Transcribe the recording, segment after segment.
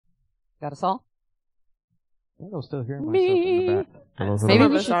Got us all? I think I'm still hearing myself in the back. Hello. Maybe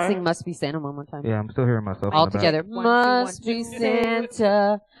we should sing Must Be Santa one more time. Yeah, I'm still hearing myself all in the together. back. Must be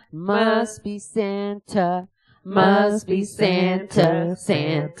Santa, must be Santa, must be Santa,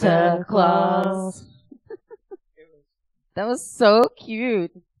 Santa Claus. That was so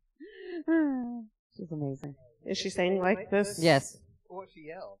cute. She's amazing. Is she saying like this? Yes. What she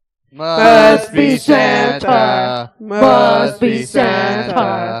yelled? Must be Santa, must be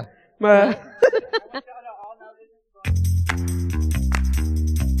Santa.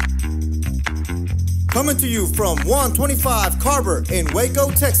 Coming to you from 125 Carver in Waco,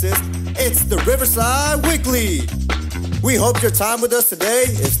 Texas, it's the Riverside Weekly. We hope your time with us today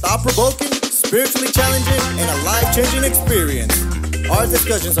is thought-provoking, spiritually challenging, and a life-changing experience. Our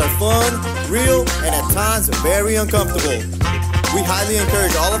discussions are fun, real, and at times very uncomfortable. We highly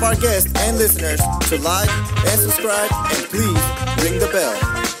encourage all of our guests and listeners to like and subscribe, and please ring the bell.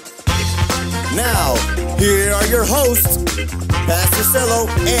 Now, here are your hosts, Pastor Cello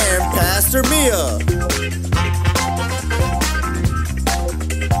and Pastor Mia.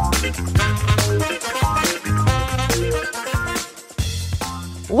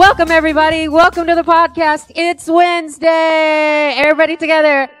 Welcome, everybody. Welcome to the podcast. It's Wednesday. Everybody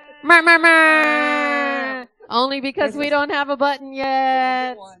together. Only because we don't have a button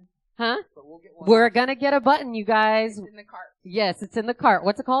yet. Huh? We're going to get a button, you guys. It's in the cart. Yes, it's in the cart.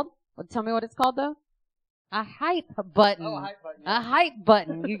 What's it called? Tell me what it's called, though. A hype button. Oh, a hype button. A hype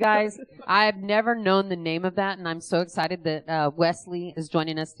button, you guys. I've never known the name of that, and I'm so excited that Wesley is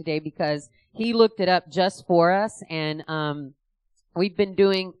joining us today because he looked it up just for us, and we've been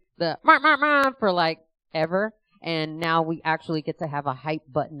doing the for like ever, and now we actually get to have a hype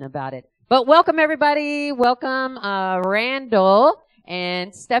button about it. But welcome, everybody. Welcome, Randall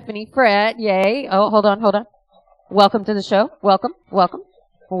and Stephanie Fred. Yay. Oh, hold on. Welcome to the show. Welcome.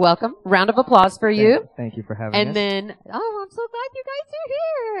 Round of applause for you. Thank you for having us. And then, I'm so glad you guys are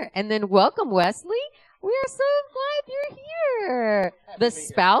here. And then welcome, Wesley. We are so glad you're here. The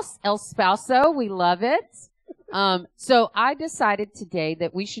spouse, El Spouso, we love it. So I decided today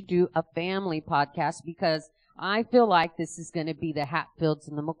that we should do a family podcast because I feel like this is going to be the Hatfields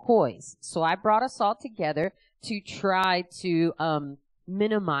and the McCoys. So I brought us all together to try to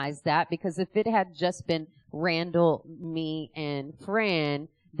minimize that, because if it had just been Randall, me, and Fran,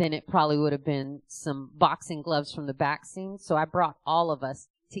 then it probably would have been some boxing gloves from the back scene. So I brought all of us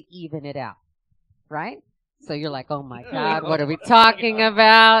to even it out. Right? So you're like, oh my God, what are we talking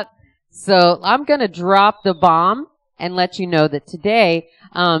about? So I'm going to drop the bomb and let you know that today,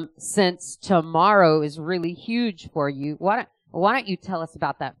 since tomorrow is really huge for you, why don't you tell us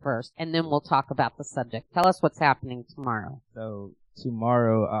about that first, and then we'll talk about the subject. Tell us what's happening tomorrow. So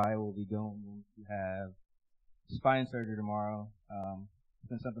tomorrow I will be going to have spine surgery tomorrow. It's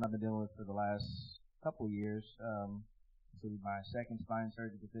been something I've been dealing with for the last couple of years. This will be my second spine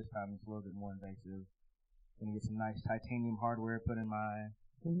surgery, but this time it's a little bit more invasive. Gonna get some nice titanium hardware put in my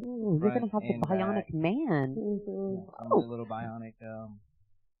Ooh, you're gonna have the bionic back. man. I'm a little bionic.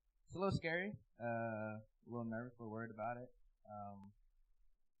 It's a little scary. A little nervous. We're worried about it.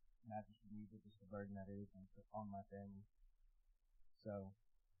 Not just me, but just the burden that is on my family. So,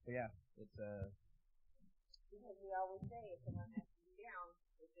 but yeah, it's Because we always say if someone has to be down,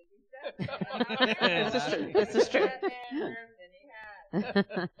 This is true.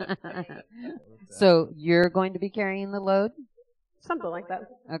 So you're going to be carrying the load? Something like that.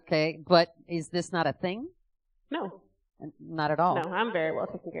 Okay, but is this not a thing? No. Not at all. No, I'm very well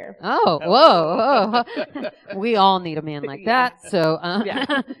taken care of. Oh, whoa. We all need a man like that. So,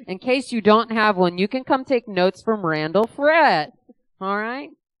 Yeah. In case you don't have one, you can come take notes from Randall Fred. All right?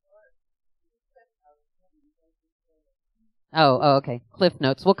 Oh, okay. Cliff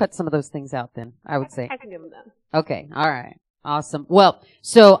notes. We'll cut some of those things out then, I would say. I can give them that. Okay. All right. Awesome. Well,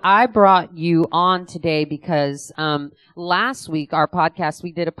 so I brought you on today because last week, our podcast,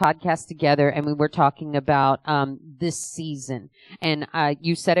 we did a podcast together and we were talking about this season. And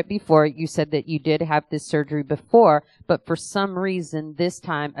you said it before. You said that you did have this surgery before, but for some reason, this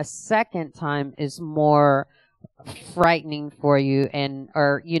time, a second time is more frightening for you, and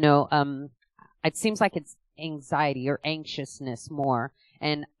it seems like it's anxiety or anxiousness more.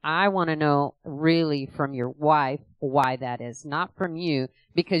 And I want to know really from your wife why that is. Not from you,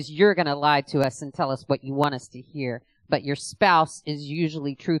 because you're going to lie to us and tell us what you want us to hear. But your spouse is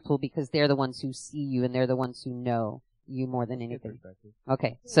usually truthful because they're the ones who see you and they're the ones who know you more than anything.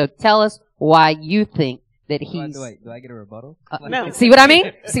 Okay, so tell us why you think that he's... Do I get a rebuttal? No. See what I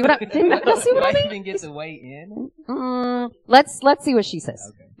mean? See what I Do I even get to weigh in? Let's see what she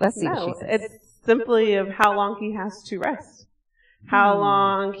says. Okay. Let's see what No, she says. it's simply of how long he has to rest. how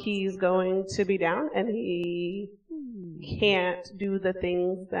long he's going to be down, and he can't do the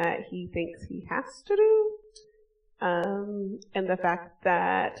things that he thinks he has to do. And the fact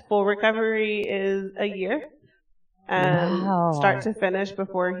that full recovery is a year, Wow. start to finish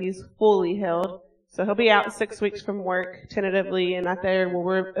before he's fully healed. So he'll be out 6 weeks from work tentatively, and out there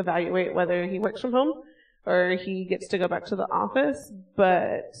we'll evaluate whether he works from home or he gets to go back to the office.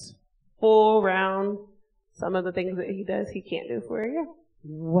 But full round, some of the things that he does, he can't do for a year.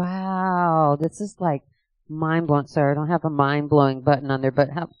 Wow. This is like mind-blowing. Sorry, I don't have a mind-blowing button on there,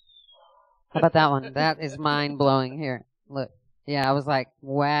 but how about that one? That is mind-blowing. Here, look. Yeah, I was like,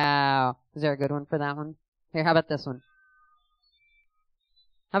 wow. Is there a good one for that one? Here, how about this one?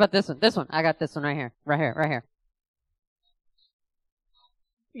 How about this one? This one. I got this one right here. Right here. Right here.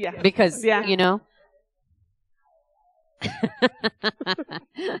 Yeah. Because, Yeah. you know.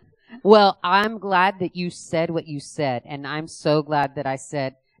 Well, I'm glad that you said what you said, and I'm so glad that I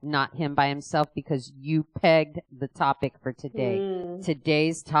said not him by himself, because you pegged the topic for today.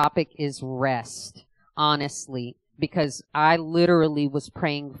 Today's topic is rest, honestly, because I literally was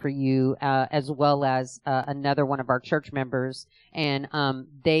praying for you, as well as another one of our church members, and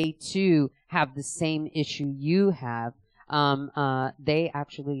they too have the same issue you have. They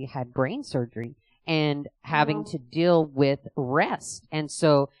actually had brain surgery and having to deal with rest. And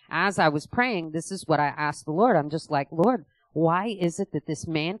so as I was praying, this is what I asked the Lord. I'm just like, Lord, why is it that this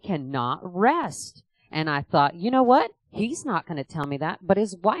man cannot rest? And I thought, you know what? He's not going to tell me that, but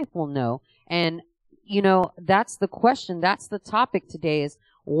his wife will know. And, you know, that's the question. That's the topic today is,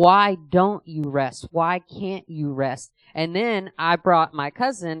 why don't you rest? Why can't you rest? And then I brought my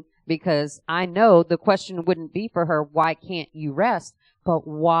cousin, because I know the question wouldn't be for her, why can't you rest? But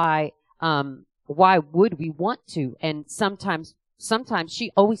why would we want to? And sometimes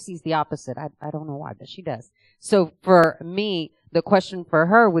she always sees the opposite. I don't know why, but she does. So for me, the question for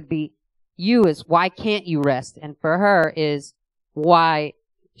her would be, you is, why can't you rest? And for her is, why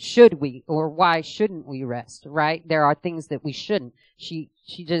should we, or why shouldn't we rest, right? There are things that we shouldn't. She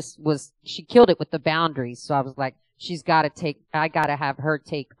killed it with the boundaries. So I was like, I gotta have her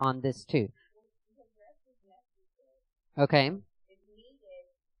take on this too. Okay.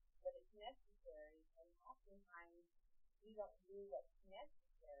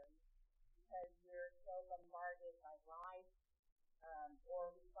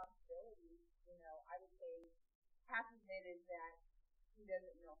 Half of it is that he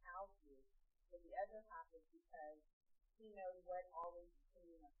doesn't know how to, but the other half is because he knows what always is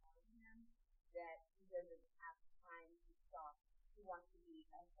coming upon him, that he doesn't have time to stop. He wants to be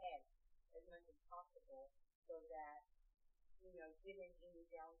ahead as much as possible, so that, you know, given any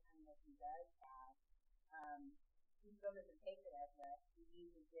downtime that he does have, he still doesn't take it as rest. He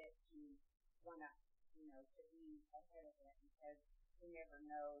uses it to want to, you know, to be ahead of it, because he never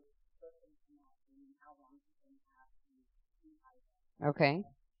knows what's going to come out and how long he's going to have to be ahead. Okay.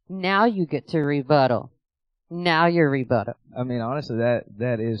 Now you get to rebuttal. Now you're rebuttal. I mean, honestly,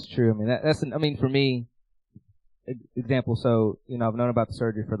 that is true. I mean, I mean, for me, example, so, you know, I've known about the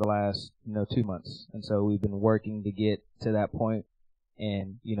surgery for the last, 2 months. And so we've been working to get to that point.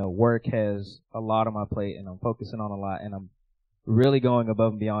 And, work has a lot on my plate, and I'm focusing on a lot, and I'm really going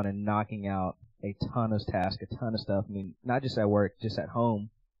above and beyond and knocking out a ton of tasks, a ton of stuff. I mean, not just at work, just at home,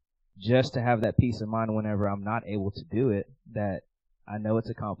 just to have that peace of mind whenever I'm not able to do it, that I know it's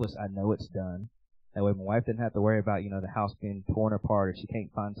accomplished, I know it's done. That way my wife didn't have to worry about, the house being torn apart or she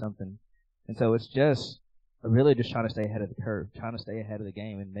can't find something. And so it's just really just trying to stay ahead of the curve, trying to stay ahead of the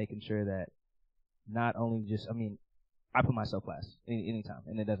game, and making sure that not only just, I put myself last anytime,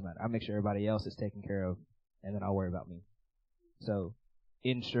 and it doesn't matter. I make sure everybody else is taken care of, and then I'll worry about me. So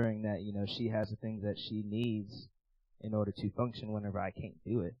ensuring that, she has the things that she needs in order to function whenever I can't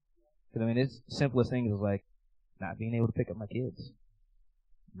do it. Because, it's simplest things is like not being able to pick up my kids,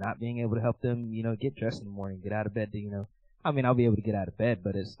 not being able to help them, get dressed in the morning, get out of bed to, I'll be able to get out of bed,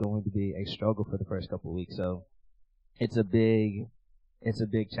 but it's going to be a struggle for the first couple of weeks. So it's a big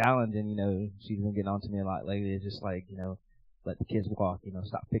challenge, and, she's been getting on to me a lot lately. It's just like, let the kids walk,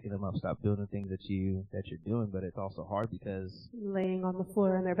 stop picking them up, stop doing the things that you're doing. But it's also hard because laying on the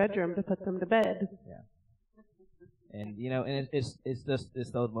floor in their bedroom to put them to bed. Yeah. And, and it's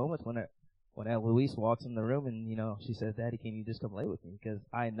those moments when Eloise walks in the room and, she says, Daddy, can you just come lay with me? Because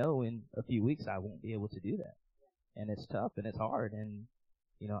I know in a few weeks I won't be able to do that. And it's tough and it's hard. And,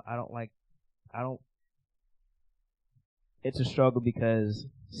 it's a struggle because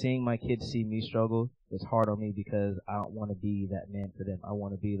seeing my kids see me struggle is hard on me, because I don't want to be that man for them. I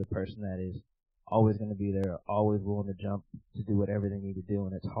want to be the person that is always going to be there, always willing to jump to do whatever they need to do.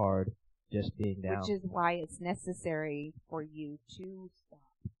 And it's hard just being down. Which is why it's necessary for you to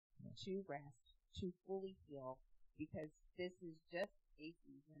stop, to rest, to fully heal, because this is just a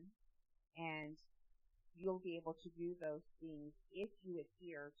season, and you'll be able to do those things if you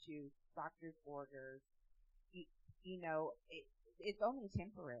adhere to doctor's orders. You know, it's only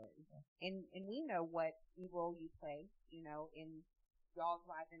temporary. And we know what role you play, you know, in y'all's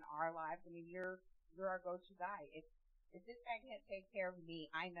lives, in our lives. I mean, you're our go-to guy. If this guy can't take care of me,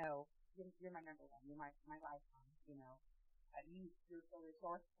 I know you're my number one. You're my lifeline, you know. You're so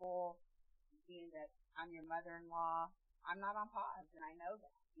resourceful, being that I'm your mother-in-law. I'm not on pause, and I know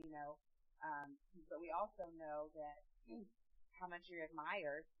that, you know. But we also know that how much you're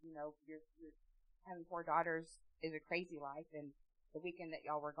admired. You know, you're having 4 daughters is a crazy life, and the weekend that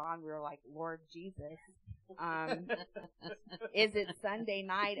y'all were gone, we were like, Lord Jesus, is it Sunday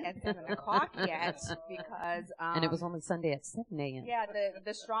night at 7:00 yet? Because and it was only Sunday at 7 a.m. Yeah,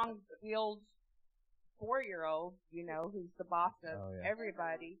 the strong-willed 4-year-old, you know, who's the boss of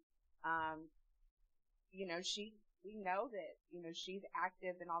everybody. You know, we know that, you know, she's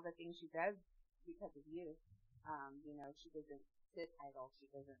active in all the things she does because of you. You know, she doesn't sit idle. She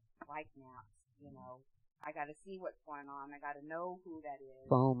doesn't like naps, you know. I got to see what's going on. I got to know who that is.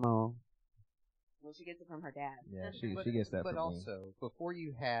 FOMO. Well, she gets it from her dad. Yeah, she gets that from me. But also, before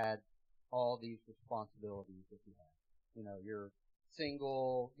you had all these responsibilities that you have, you know, you're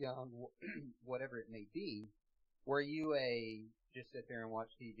single, young, whatever it may be, were you just sit there and watch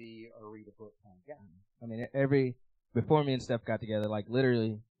TV or read a book kind of guy? I mean, before me and Steph got together, like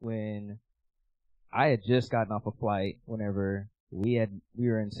literally when I had just gotten off a flight, whenever we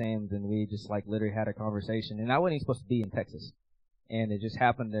were in Sam's, and we just like literally had a conversation, and I wasn't even supposed to be in Texas, and it just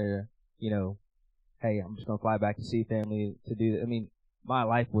happened to, you know, hey, I'm just gonna fly back to see family to do that. I mean, my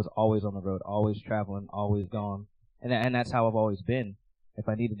life was always on the road, always traveling, always gone, and that's how I've always been. If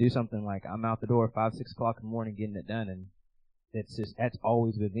I need to do something, like I'm out the door 5, 6 o'clock in the morning getting it done, and that's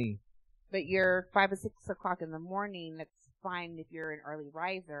always been me. But you're 5 or 6 o'clock in the morning. That's fine if you're an early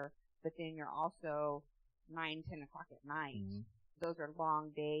riser, but then you're also 9, 10 o'clock at night. Mm-hmm. Those are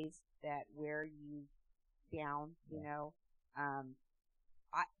long days that wear you down, you know.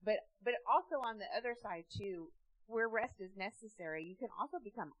 But also on the other side too, where rest is necessary, you can also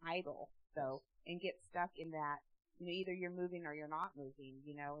become idle though and get stuck in that. You know, either you're moving or you're not moving,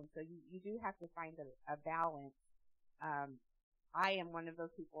 you know, and so you do have to find a balance. I am one of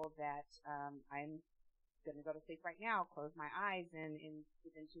those people that I'm going to go to sleep right now, close my eyes, and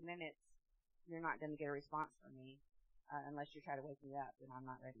within 2 minutes, you're not going to get a response from me unless you try to wake me up, and I'm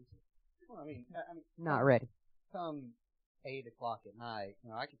not ready to. Well, I mean, not ready. Come 8 o'clock at night, you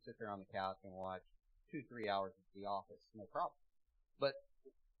know, I can sit there on the couch and watch 2-3 hours of The Office, no problem. But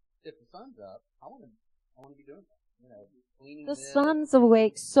if the sun's up, I want to be doing that. You know, cleaning the this. sun's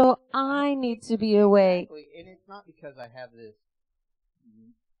awake, so I need to be awake. Exactly. And it's not because I have this,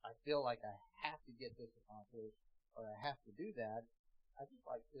 I feel like I have to get this accomplished or I have to do that. I just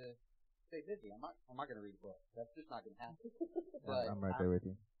like to stay busy. I'm not going to read a book. That's just not going to happen. But I'm right there with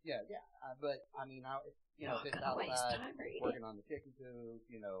you. Yeah. But I mean, if it's outside working on the chicken coop,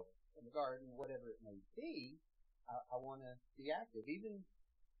 you know, in the garden, whatever it may be, I want to be active. Even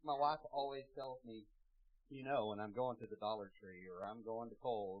my wife always tells me, you know, when I'm going to the Dollar Tree or I'm going to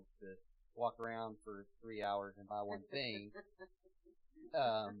Kohl's to walk around for 3 hours and buy one thing,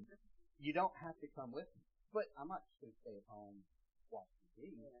 you don't have to come with me. But I'm not just going to stay at home watching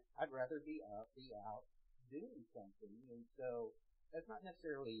TV. I'd rather be out doing something. And so that's not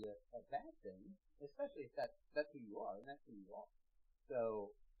necessarily a bad thing, especially if that's who you are, and that's who you are.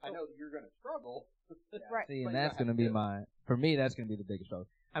 So I know that you're going to struggle. Right. See, and that's going to be for me, that's going to be the biggest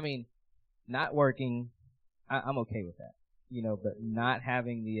struggle. I mean, not working, I'm okay with that, you know, but not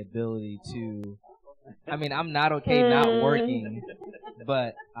having the ability to, I mean, I'm not okay not working,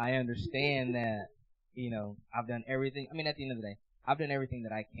 but I understand that, you know, I've done everything. I mean, at the end of the day, I've done everything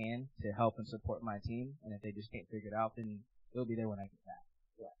that I can to help and support my team, and if they just can't figure it out, then it'll be there when I get back.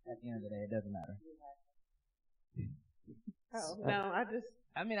 But at the end of the day, it doesn't matter. No,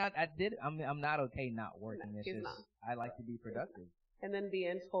 I'm not okay not working. It's just, I like to be productive. And then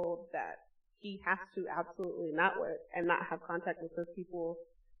being told that he has to absolutely not work and not have contact with those people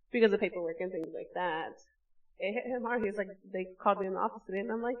because of paperwork and things like that. It hit him hard. He was like, they called me in the office today,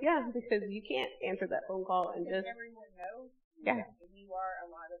 and I'm like, yeah, because you can't answer that phone call and just. Everyone knows. Yeah. You are a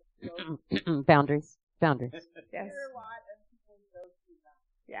lot of Boundaries. Yes. You're a lot of people's go-to guys.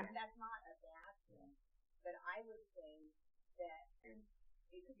 Yeah. And that's not a bad thing. But I would say that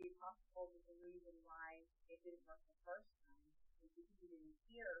it could be possible that the reason why it didn't work the first time is because you didn't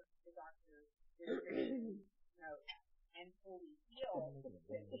hear the doctor's description note. and fully healed,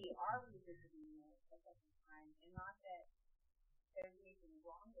 that we are revisiting it a second time, and not that there's anything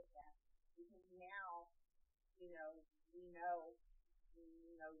wrong with that, because now, you know, we know,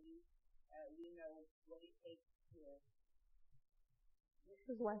 you know, we know what it takes to.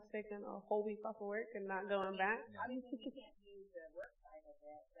 This is why it's taking a whole week off of work and not going back. Obviously, we can't use the work side of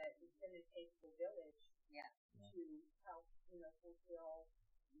it, but it's going to take the village, to help, you know, fulfill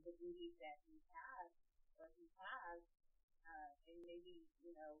the duties that he has, and maybe,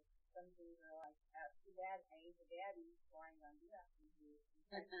 you know, some things are like, too bad, I ain't the daddy, so I ain't gonna do that for you.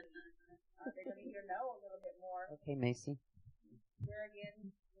 They're gonna hear no a little bit more. Okay, Macy. There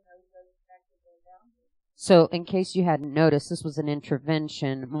again, you know, goes back to the boundaries. So, in case you hadn't noticed, this was an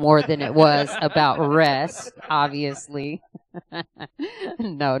intervention more than it was about rest, obviously.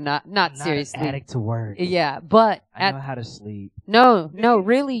 No, not seriously. An addict to work. Yeah, but I know how to sleep. No,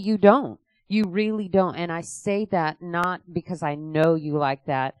 really, you don't. You really don't. And I say that not because I know you like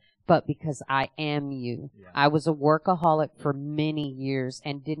that, but because I am you. Yeah. I was a workaholic for many years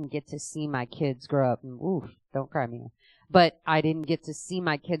and didn't get to see my kids grow up. Oof, don't cry, Mia. But I didn't get to see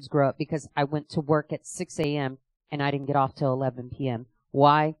my kids grow up because I went to work at 6 a.m. and I didn't get off till 11 p.m.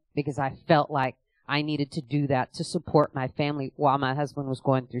 Why? Because I felt like I needed to do that to support my family while my husband was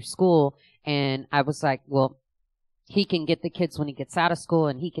going through school. And I was like, well, he can get the kids when he gets out of school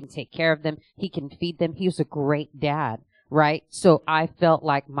and he can take care of them. He can feed them. He was a great dad, right? So I felt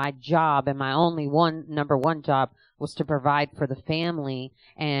like my job and my number one job was to provide for the family.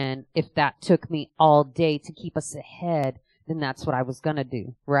 And if that took me all day to keep us ahead, then that's what I was going to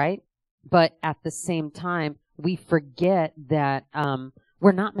do, right? But at the same time, we forget that,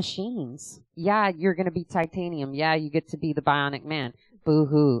 we're not machines. Yeah, you're going to be titanium. Yeah, you get to be the bionic man.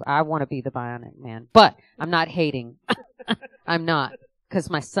 Boo-hoo. I want to be the bionic man. But I'm not hating. I'm not. Because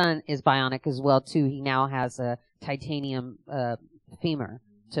my son is bionic as well, too. He now has a titanium femur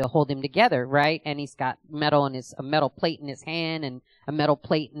to hold him together, right? And he's got a metal plate in his hand and a metal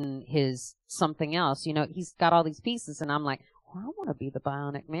plate in his something else. You know, he's got all these pieces. And I'm like, well, I want to be the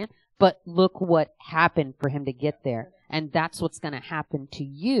bionic man. But look what happened for him to get there. And that's what's going to happen to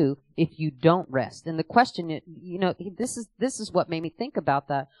you if you don't rest. And the question, you know, this is what made me think about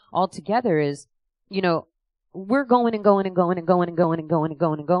that altogether is, you know, we're going and going and going and going and going and going and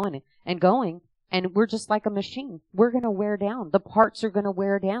going and going and going. And we're just like a machine. We're going to wear down. The parts are going to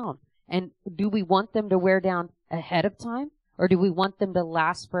wear down. And do we want them to wear down ahead of time? Or do we want them to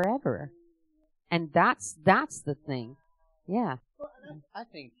last forever? And that's the thing. Yeah. Well, I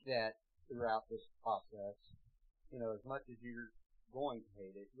think that throughout this process, you know, as much as you're going to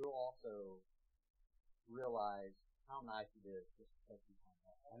hate it, you'll also realize how nice it is just to take some time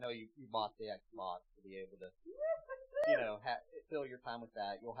off. I know you bought the Xbox to be able to, you know, fill your time with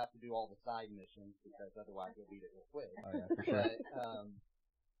that. You'll have to do all the side missions because otherwise you'll beat it real quick. Oh, yeah, for sure. But,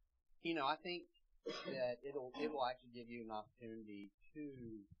 you know, I think that it will actually give you an opportunity to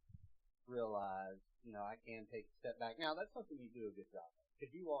realize, you know, I can take a step back. Now, that's something you do a good job of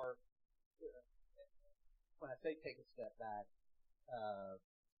because you are. When I say take a step back,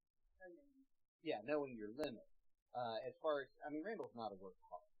 knowing your limit. As far as, I mean, Randall's not a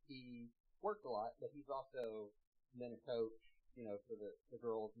workaholic. He works a lot, but he's also been a coach, you know, for the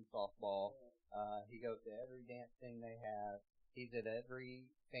girls in softball. He goes to every dance thing they have. He's at every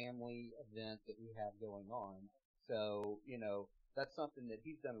family event that we have going on. So, you know, that's something that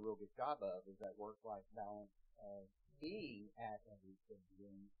he's done a real good job of, is that work-life balance of being at everything.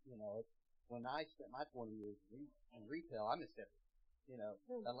 And, you know, when I spent my 20 years in retail, I missed everything. You know,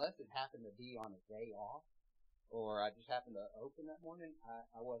 unless it happened to be on a day off, or I just happened to open that morning,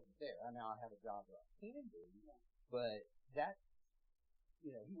 I wasn't there. Now I have a job that I can do, but that's,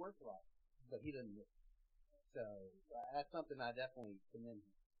 you know, he works a lot, but he doesn't miss. So that's something I definitely commend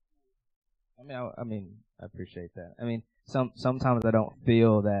him. I appreciate that. I mean, sometimes I don't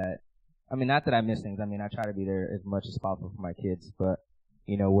feel that. I mean, not that I miss things. I mean, I try to be there as much as possible for my kids, but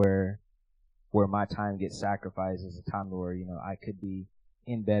you know, where my time gets sacrificed is a time where, you know, I could be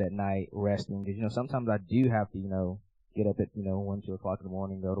in bed at night resting. Because, you know, sometimes I do have to, you know, get up at, you know, 1, 2 o'clock in the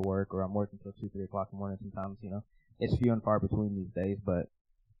morning, go to work, or I'm working till 2, 3 o'clock in the morning sometimes, you know. It's few and far between these days, but,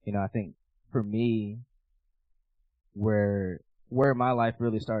 you know, I think for me, where my life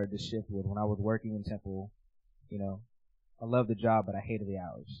really started to shift was when I was working in Temple. You know, I loved the job, but I hated the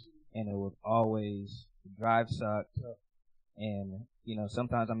hours. And it was always, the drive sucked. And, you know,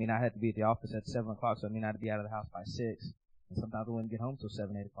 sometimes, I mean, I had to be at the office at 7 o'clock, so I mean, I had to be out of the house by 6. And sometimes I wouldn't get home till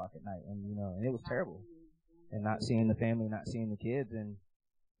 7, 8 o'clock at night. And, you know, and it was terrible. And not seeing the family, not seeing the kids. And,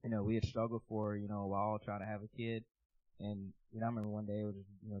 you know, we had struggled for, you know, a while trying to have a kid. And, you know, I remember one day I was,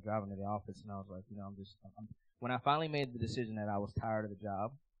 you know, driving to the office, and I was like, you know, when I finally made the decision that I was tired of the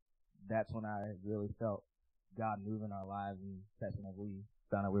job, that's when I really felt God move in our lives, and that's when we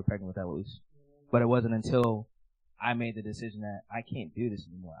found out we were pregnant with Eloise. But it wasn't until I made the decision that I can't do this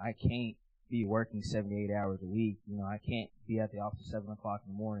anymore. I can't be working 78 hours a week. I can't be at the office at 7 o'clock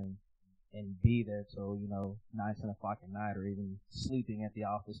in the morning and be there till, 9, 10 o'clock at night, or even sleeping at the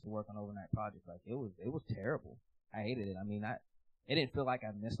office to work on overnight projects. Like, it was terrible. I hated it. I mean, it didn't feel like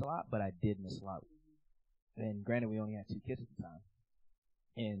I missed a lot, but I did miss a lot. And granted, we only had 2 kids at the time.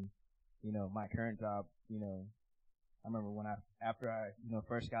 And, my current job, I remember after I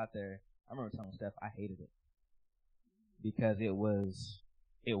first got there, I remember telling Steph I hated it because it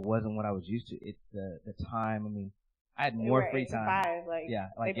wasn't what I was used to. It's the time. I mean, I had more free time.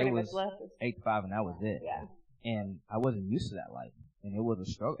 8 to 5, it was 8 to 5, and that was it. Yeah. And I wasn't used to that life, and it was a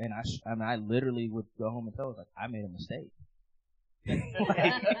struggle. And I literally would go home and tell her, like, I made a mistake.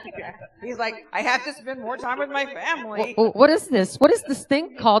 He's like, I have to spend more time with my family. What is this? What is this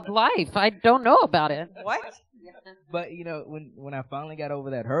thing called life? I don't know about it. What? But when I finally got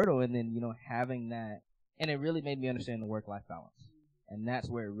over that hurdle, and then having that, and it really made me understand the work-life balance, and that's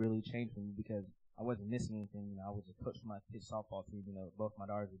where it really changed for me, because I wasn't missing anything. I was a coach for my kids' softball team. Both my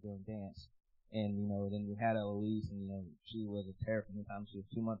daughters were doing dance, and then we had Eloise, and she was a terror from the time she was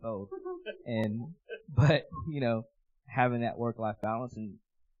 2 months old, but having that work-life balance, and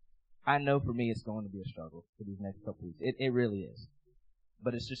I know for me it's going to be a struggle for these next couple weeks. It really is.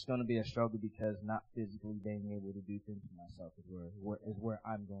 But it's just going to be a struggle because not physically being able to do things for myself is where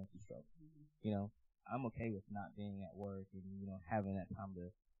I'm going to struggle. I'm okay with not being at work and, having that time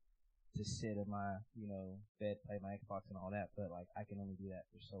to sit in my, bed, play my Xbox and all that, but, like, I can only do that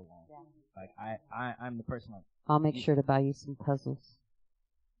for so long. Yeah. Like, I'm the person like... I'll make sure to buy you some puzzles.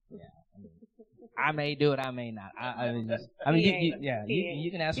 Yeah. I may do it, I may not.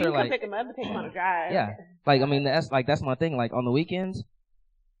 You can ask her, like... You can pick them up and take them on a drive. Yeah. Like, I mean, that's my thing. Like, on the weekends,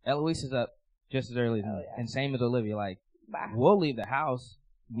 Eloise is up just as early as me. And same as Olivia. Like, we'll leave the house,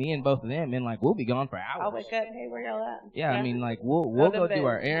 me and both of them, and, like, we'll be gone for hours. I'll wake up, hey, where y'all at? Yeah, I mean, like, we'll go do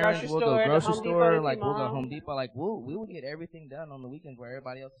our errands, we'll go grocery store, like, we'll go Home Depot. Like, we will get everything done on the weekends where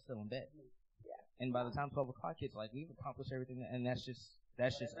everybody else is still in bed. Yeah. And by the time 12 o'clock hits, like, we've accomplished everything, and that's just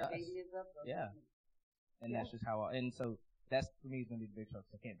us. Yeah. And that's just how and so that's, for me, is going to be the big struggle.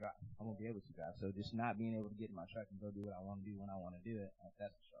 I can't drive. I won't be able to drive. So just not being able to get in my truck and go do what I want to do when I want to do it,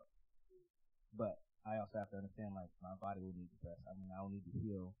 that's the struggle. But I also have to understand, like, my body will need to rest. I mean, I will need to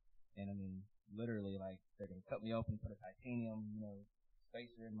heal. And, I mean, literally, like, they're going to cut me open, put a titanium,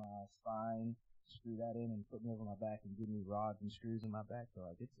 spacer in my spine, screw that in, and put me over my back and give me rods and screws in my back. So,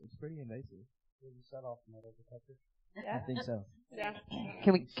 like, it's pretty invasive. Did you set off metal detector? Yeah. I think so. Yeah.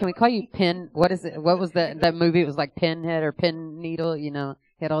 Can we call you Pin? What is it? What was that movie? It was like Pinhead or Pin Needle. He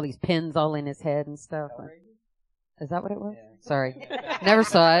had all these pins all in his head and stuff. Is that what it was? Yeah. Sorry, never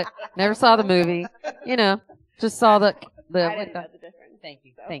saw it. Never saw the movie. Just saw the. I didn't know the difference.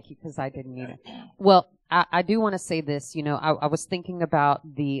 Thank you, because I didn't either. Well, I do want to say this. I was thinking about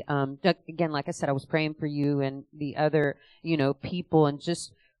the again, like I said, I was praying for you and the other people, and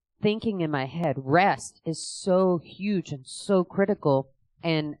just thinking in my head, rest is so huge and so critical.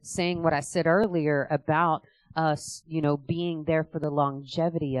 And saying what I said earlier about us, being there for the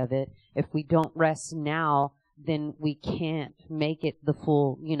longevity of it. If we don't rest now, then we can't make it the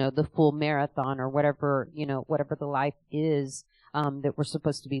full marathon or whatever the life is, that we're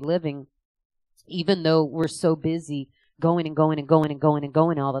supposed to be living, even though we're so busy going and going and going and going and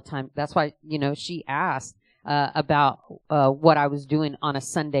going all the time. That's why, she asked, about what I was doing on a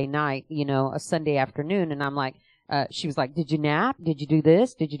Sunday night, a Sunday afternoon. And I'm like, she was like, did you nap? Did you do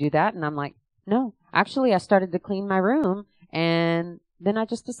this? Did you do that? And I'm like, no, actually I started to clean my room, and then I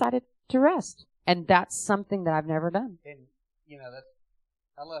just decided to rest. And that's something that I've never done. And,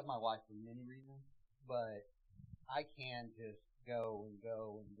 I love my wife for many reasons, but I can just go and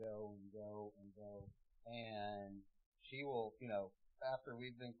go and go and go and go. And she will, after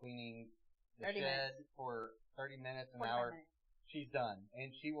we've been cleaning the shed for 30 minutes, an hour, she's done.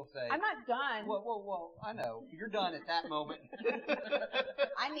 And she will say, I'm not done. Well, I know. You're done at that moment.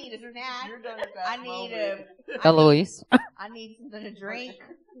 I need a snack. You're done at that moment. Eloise. I need something to drink.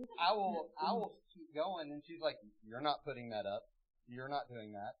 I will keep going, and she's like, you're not putting that up. You're not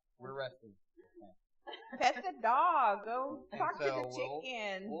doing that. We're resting. Pet the dog. Go talk to the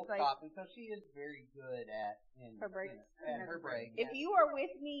chickens. We'll stop. And so she is very good at her breaks. Her break. If you are with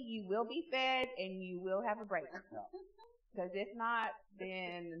me, you will be fed and you will have a break. Because if not,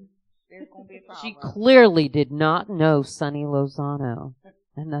 then there's going to be a problem. She clearly did not know Sonny Lozano,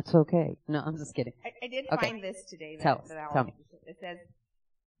 and that's okay. No, I'm just kidding. I did find this today. Tell me. It says,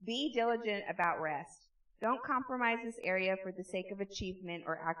 be diligent about rest. Don't compromise this area for the sake of achievement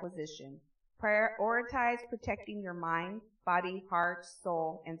or acquisition. Prioritize protecting your mind, body, heart,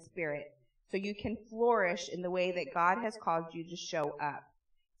 soul, and spirit so you can flourish in the way that God has called you to show up.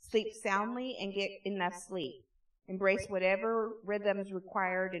 Sleep soundly and get enough sleep. Embrace whatever rhythms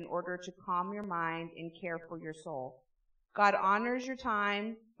required in order to calm your mind and care for your soul. God honors your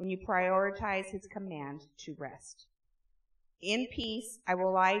time when you prioritize his command to rest. In peace I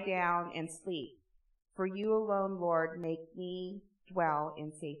will lie down and sleep. For you alone, Lord, make me dwell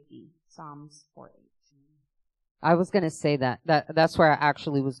in safety. Psalms 4:8. I was going to say that's where I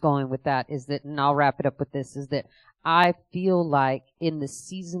actually was going with that, is that, and I'll wrap it up with this, is that I feel like in the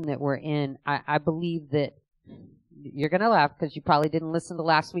season that we're in, I believe that you're going to laugh because you probably didn't listen to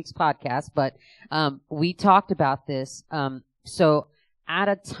last week's podcast, but we talked about this. So at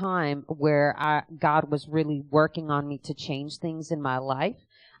a time where God was really working on me to change things in my life,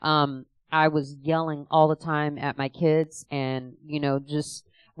 I was yelling all the time at my kids and, just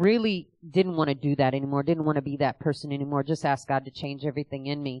really didn't want to do that anymore, didn't want to be that person anymore, just asked God to change everything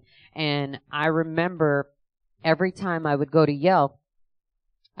in me. And I remember every time I would go to yell,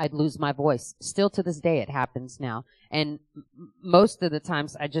 I'd lose my voice. Still to this day, it happens now. And most of the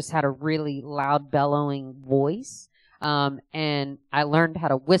times I just had a really loud bellowing voice. And I learned how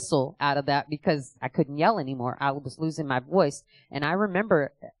to whistle out of that because I couldn't yell anymore. I was losing my voice. And I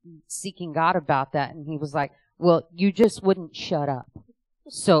remember seeking God about that. And he was like, well, you just wouldn't shut up.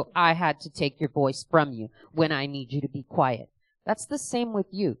 So I had to take your voice from you when I need you to be quiet. That's the same with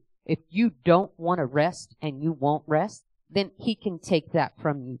you. If you don't want to rest and you won't rest, then he can take that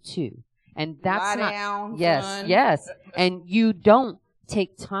from you too. And that's Lie down, yes, son. yes. And you don't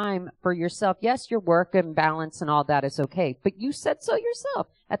take time for yourself. Yes, your work and balance and all that is okay. But you said so yourself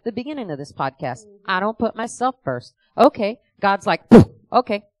at the beginning of this podcast. I don't put myself first. Okay. God's like,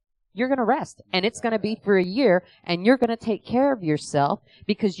 okay, you're going to rest. And it's going to be for a year. And you're going to take care of yourself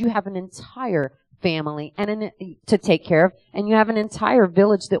because you have an entire family and to take care of. And you have an entire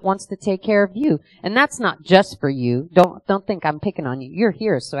village that wants to take care of you. And that's not just for you. Don't think I'm picking on you. You're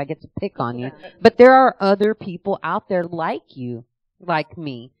here, so I get to pick on you. But there are other people out there like you, like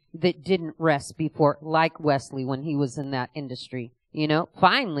me, that didn't rest before, like Wesley when he was in that industry.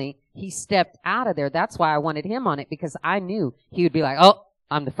 Finally, he stepped out of there. That's why I wanted him on it, because I knew he would be like, oh,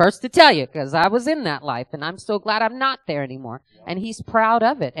 I'm the first to tell you because I was in that life and I'm so glad I'm not there anymore. And he's proud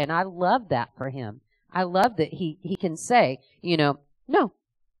of it. And I love that for him. I love that he can say, no,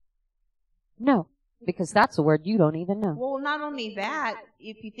 because that's a word you don't even know. Well, not only that,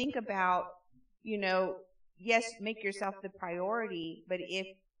 if you think about, yes, make yourself the priority, but if,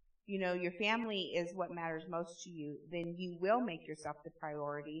 your family is what matters most to you, then you will make yourself the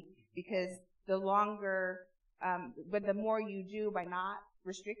priority, because the longer, but the more you do by not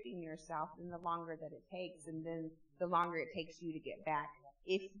restricting yourself, then the longer that it takes, and then the longer it takes you to get back,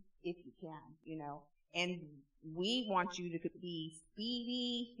 if you can, and we want you to be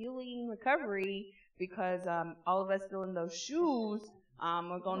speedy healing recovery, because all of us still in those shoes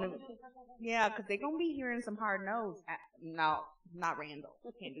are going to, because they're going to be hearing some hard no's. No, not Randall.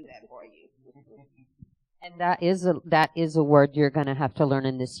 Can't do that for you. And that is a word you're going to have to learn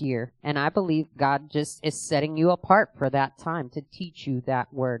in this year. And I believe God just is setting you apart for that time to teach you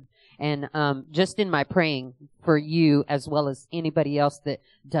that word. And just in my praying for you as well as anybody else that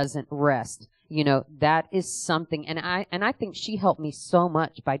doesn't rest, that is something. And I think she helped me so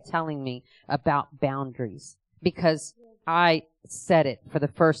much by telling me about boundaries, because I said it for the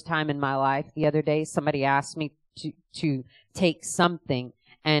first time in my life the other day. Somebody asked me to take something,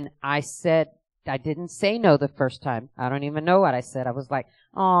 and I said, I didn't say no the first time. I don't even know what I said. I was like,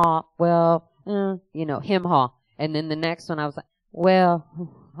 oh, well, him haw. And then the next one I was like, well,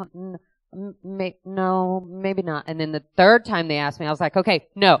 no, maybe not. And then the third time they asked me, I was like, okay,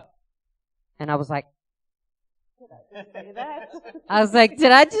 no. And I was like, did I just say that? I was like,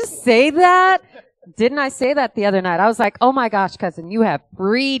 did I just say that? Didn't I say that the other night? I was like, oh my gosh, cousin, you have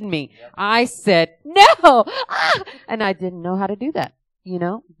freed me. I said, no. And I didn't know how to do that.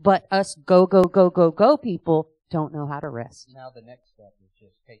 But us go people don't know how to rest. Now the next step is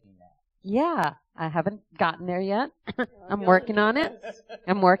just taking that. Yeah, I haven't gotten there yet. I'm working on it.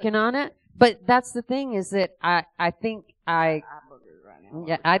 But that's the thing, is that I think all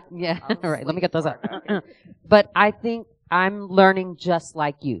right, let me get those up. But I think I'm learning just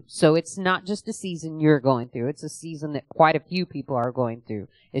like you. So it's not just a season you're going through. It's a season that quite a few people are going through.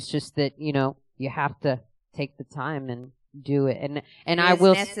 It's just that, you have to take the time and do it. And I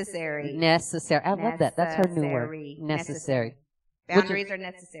will. Necessary. Necessary. I love that. That's her new word. Necessary. Boundaries are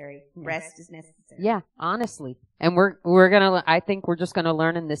necessary. Rest is necessary. Yeah, honestly. And I think we're just gonna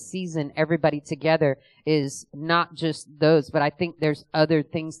learn in this season, everybody together, is not just those, but I think there's other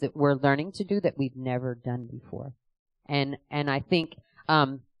things that we're learning to do that we've never done before. And I think,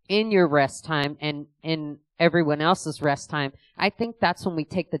 in your rest time and in everyone else's rest time, I think that's when we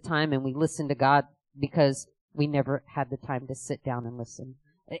take the time and we listen to God, because we never had the time to sit down and listen.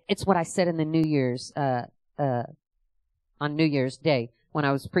 It's what I said in the New Year's, on New Year's Day when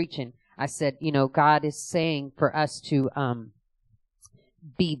I was preaching. I said, God is saying for us to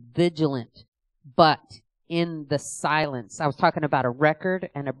be vigilant, but in the silence. I was talking about a record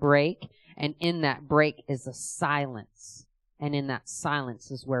and a break, and in that break is a silence. And in that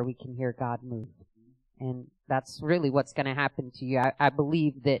silence is where we can hear God move. And that's really what's going to happen to you. I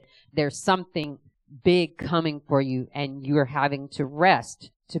believe that there's something big coming for you, and you're having to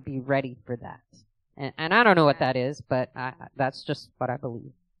rest to be ready for that. And I don't know what that is, but that's just what I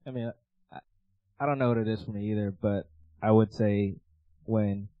believe. I mean, I don't know what it is for me either, but I would say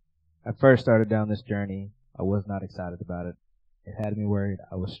when I first started down this journey, I was not excited about it. It had me worried.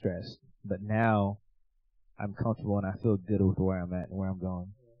 I was stressed. But now I'm comfortable and I feel good with where I'm at and where I'm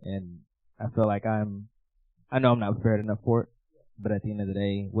going. And I feel like I know I'm not prepared enough for it, but at the end of the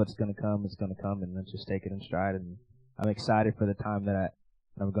day, what's going to come is going to come, and let's just take it in stride. And I'm excited for the time that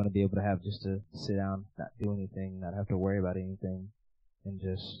I'm going to be able to have just to sit down, not do anything, not have to worry about anything, and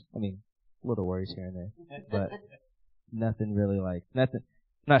just, little worries here and there, but nothing really nothing,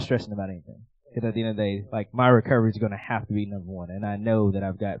 not stressing about anything. Because at the end of the day, my recovery is going to have to be number one, and I know that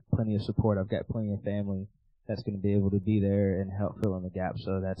I've got plenty of support, I've got plenty of family that's going to be able to be there and help fill in the gap.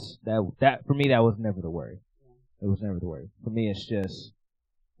 So that for me, that was never the worry. It was never the worry. For me, it's just,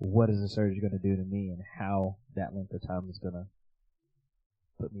 what is the surgery going to do to me, and how that length of time is going to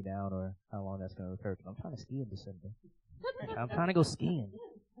put me down, or how long that's going to recur. I'm trying to ski in December. I'm trying to go skiing.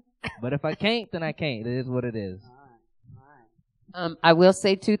 But if I can't, then I can't. It is what it is. I will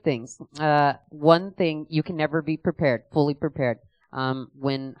say two things. One thing, you can never be prepared, fully prepared.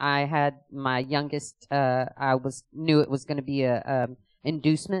 When I had my youngest, I knew it was going to be a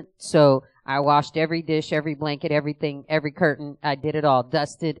inducement. So I washed every dish, every blanket, everything, every curtain. I did it all,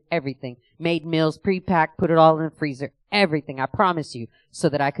 dusted everything, made meals, pre-packed, put it all in the freezer, everything. I promise you, so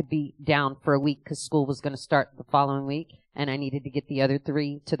that I could be down for a week, because school was going to start the following week, and I needed to get the other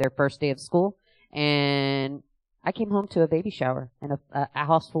 3 to their first day of school. And I came home to a baby shower and a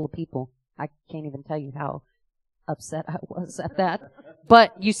house full of people. I can't even tell you how upset I was at that.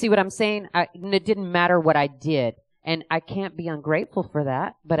 But you see what I'm saying? It didn't matter what I did. And I can't be ungrateful for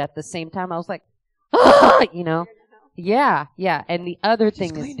that. But at the same time, I was like, Yeah. And the other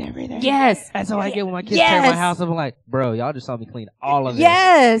thing is, everything. Yes. That's how I get when my kids Yes. tear my house up. I'm like, bro, y'all just saw me clean all of it.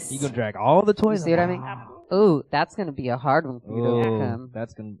 Yes. You gonna drag all the toys? You see what I mean? Ooh, that's going to be a hard one for you to overcome.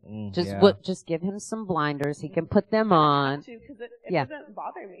 That's going to, Just give him some blinders. He can put them on. Because it doesn't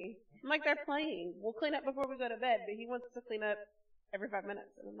bother me. I'm like, they're playing. We'll clean up before we go to bed, but he wants to clean up every 5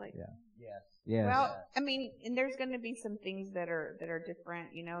 minutes. And I'm like, Yes. Well, and there's going to be some things that are different.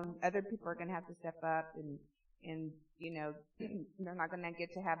 Other people are going to have to step up, and they're not going to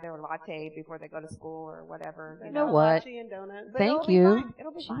get to have their latte before they go to school or whatever. You know what? And donuts. Thank you.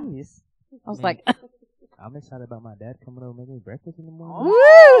 It'll be fine. Jeez. I was like, I'm excited about my dad coming over making me breakfast in the morning.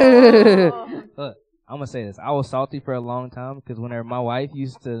 woo! Look, I'm going to say this. I was salty for a long time, because whenever my wife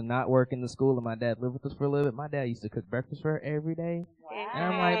used to not work in the school and my dad lived with us for a little bit, my dad used to cook breakfast for her every day. Wow. And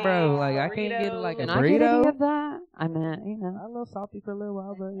I'm like, bro, I can't get a Can I get any burrito. of that? I mean, I'm a little salty for a little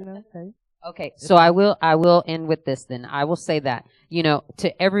while, but hey. Okay, so I will end with this then. I will say that,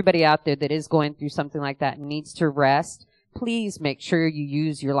 to everybody out there that is going through something like that and needs to rest, please make sure you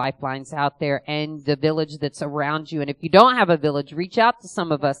use your lifelines out there and the village that's around you. And if you don't have a village, reach out to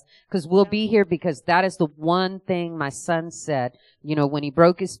some of us, because we'll be here, because that is the one thing my son said. When he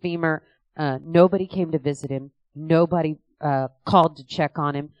broke his femur, nobody came to visit him. Nobody called to check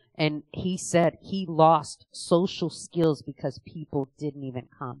on him. And he said he lost social skills because people didn't even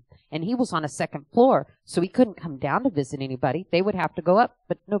come. And he was on a second floor, so he couldn't come down to visit anybody. They would have to go up,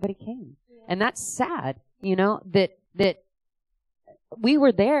 but nobody came. And that's sad, that we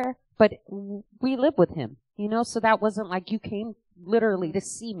were there, but we live with him, so that wasn't like you came literally to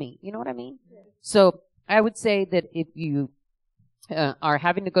see me. You know what I mean? So I would say that if you are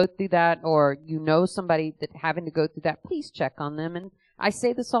having to go through that, or somebody that having to go through that, please check on them. And I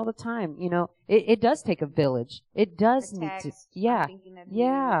say this all the time, it does take a village. It does need to,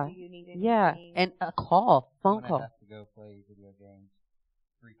 and a phone I'm gonna call. have to go play video games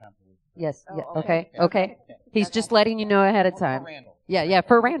 3 times a week. Yes. Oh, Yeah. okay. Okay. He's just letting you know ahead of time. For Randall. Yeah.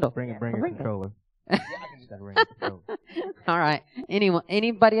 For Randall. Bring a For Randall. controller. Yeah, I can just that ring. So. All right.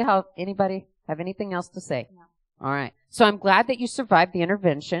 Anybody have anything else to say? No. All right. So I'm glad that you survived the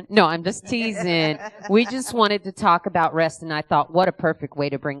intervention. No, I'm just teasing. We just wanted to talk about rest, and I thought, what a perfect way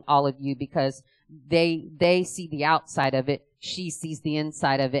to bring all of you, because they see the outside of it. She sees the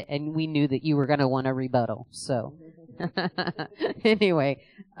inside of it, and we knew that you were going to want a rebuttal. So anyway,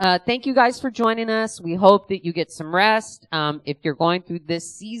 thank you guys for joining us. We hope that you get some rest. If you're going through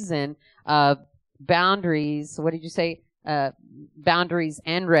this season of boundaries, what did you say? Boundaries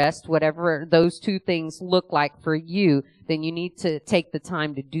and rest, whatever those two things look like for you, then you need to take the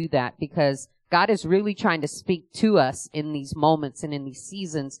time to do that, because God is really trying to speak to us in these moments and in these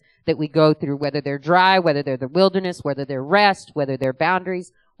seasons that we go through, whether they're dry, whether they're the wilderness, whether they're rest, whether they're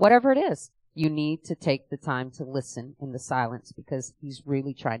boundaries, whatever it is. You need to take the time to listen in the silence, because he's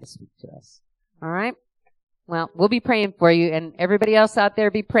really trying to speak to us. All right? Well, we'll be praying for you, and everybody else out there,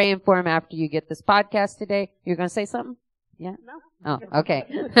 be praying for him after you get this podcast today. You're going to say something? Yeah? No. Oh, okay.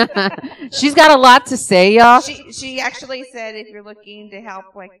 She's got a lot to say, y'all. She actually said if you're looking to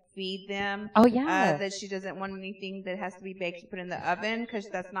help, like, feed them. Oh, yeah. That she doesn't want anything that has to be baked to put in the oven, because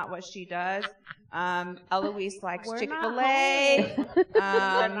that's not what she does. Eloise likes Chick-fil-A.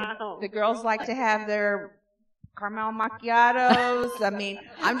 The girls like to have their caramel macchiatos. I mean,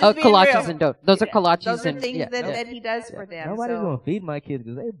 I'm just being kolaches real. and dough. Those are kolaches. Those are and things that he does for them. Nobody's so. going to feed my kids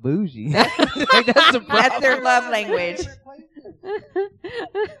because they're bougie. That's their love language.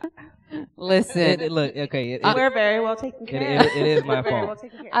 Listen. Look, okay. We're very well taken care of. It is my Very fault. well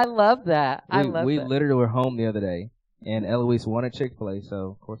taken care of. I love that. We literally were home the other day, and Eloise wanted Chick-fil-A,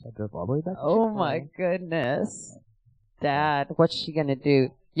 so of course I drove all the way back. Oh my goodness. Dad, what's she gonna do?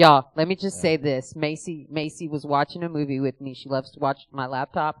 Y'all, let me just say this. Macy was watching a movie with me. She loves to watch my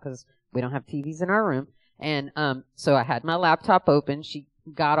laptop because we don't have TVs in our room. And so I had my laptop open. She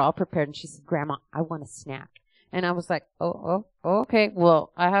got all prepared and she said, Grandma, I want a snack. And I was like, oh, okay.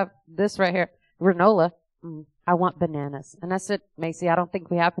 Well, I have this right here. Granola. I want bananas. And I said, Macy, I don't think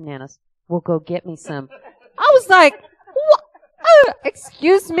we have bananas. Well, go get me some. I was like, what?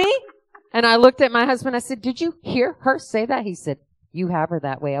 Excuse me? And I looked at my husband. I said, did you hear her say that? He said, you have her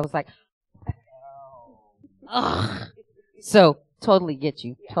that way. I was like, ugh. So, totally get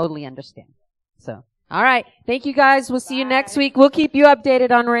you. Totally understand. So, all right. Thank you guys. We'll see you next week. We'll keep you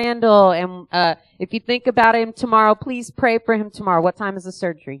updated on Randall. And if you think about him tomorrow, please pray for him tomorrow. What time is the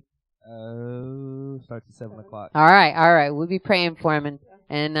surgery? Starts at 7 o'clock. All right. We'll be praying for him.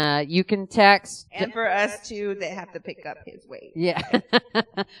 And you can text. And for us, too, that have to pick up his weight. Yeah.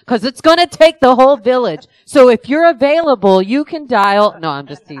 Because it's going to take the whole village. So if you're available, you can dial. No, I'm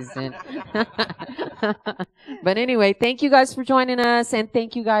just teasing. But anyway, thank you guys for joining us. And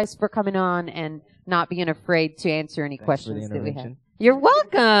thank you guys for coming on and not being afraid to answer any questions that we have. You're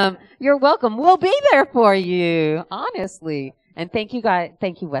welcome. You're welcome. We'll be there for you, honestly. And thank you guys.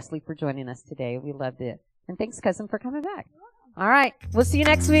 Thank you, Wesley, for joining us today. We loved it. And thanks, cousin, for coming back. All right. We'll see you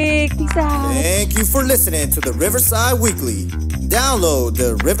next week. Peace out. Thank you for listening to the Riverside Weekly. Download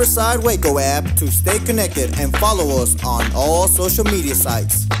the Riverside Waco app to stay connected and follow us on all social media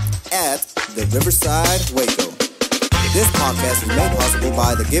sites at the Riverside Waco. This podcast is made possible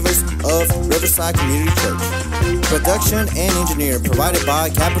by the givers of Riverside Community Church. Production and engineering provided by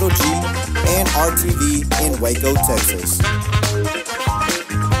Capital G and RTV in Waco, Texas.